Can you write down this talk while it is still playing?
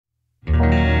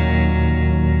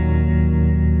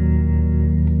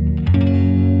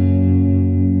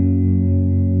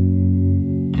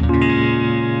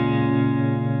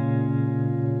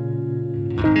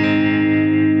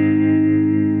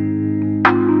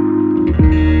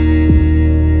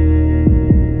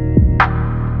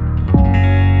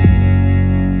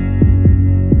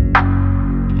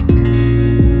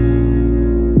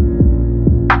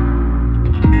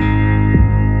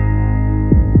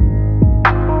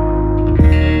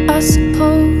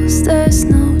suppose there's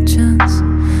no chance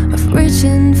of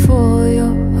reaching for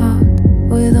your heart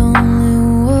with only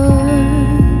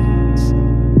words.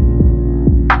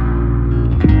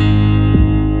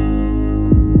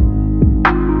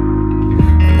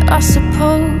 And I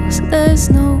suppose there's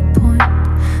no point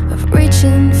of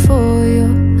reaching for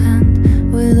your hand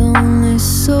with only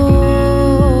swords.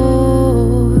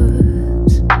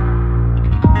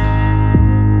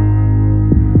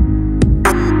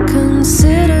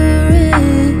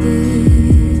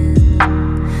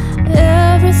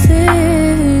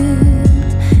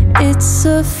 It's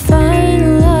a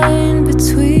fine line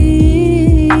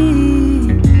between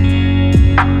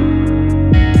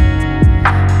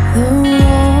the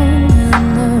wrong and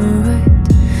the right,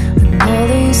 and all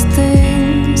these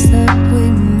things that we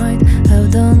might have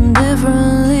done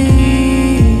differently.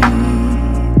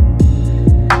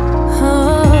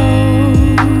 Oh,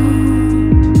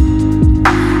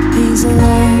 these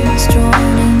lines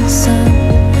drawn in the sand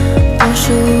wash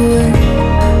away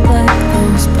like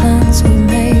those plans we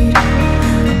made.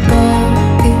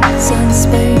 And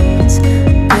spades,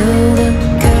 build a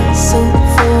castle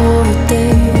for a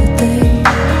day.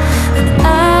 And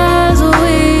as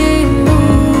we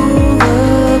move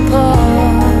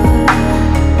apart,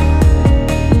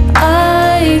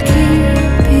 I keep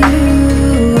you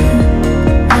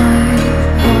in my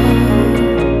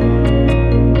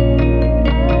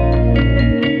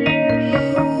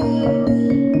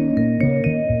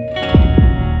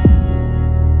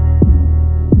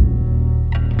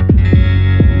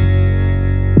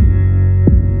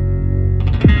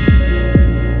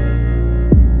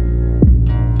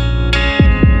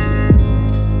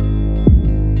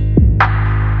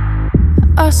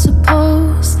I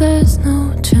suppose there's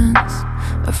no chance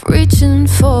of reaching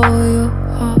for your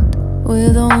heart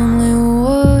with only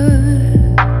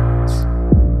words.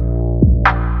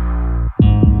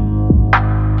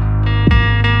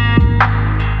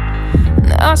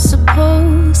 And I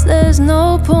suppose there's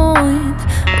no point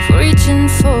of reaching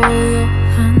for your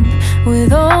hand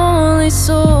with only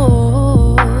swords.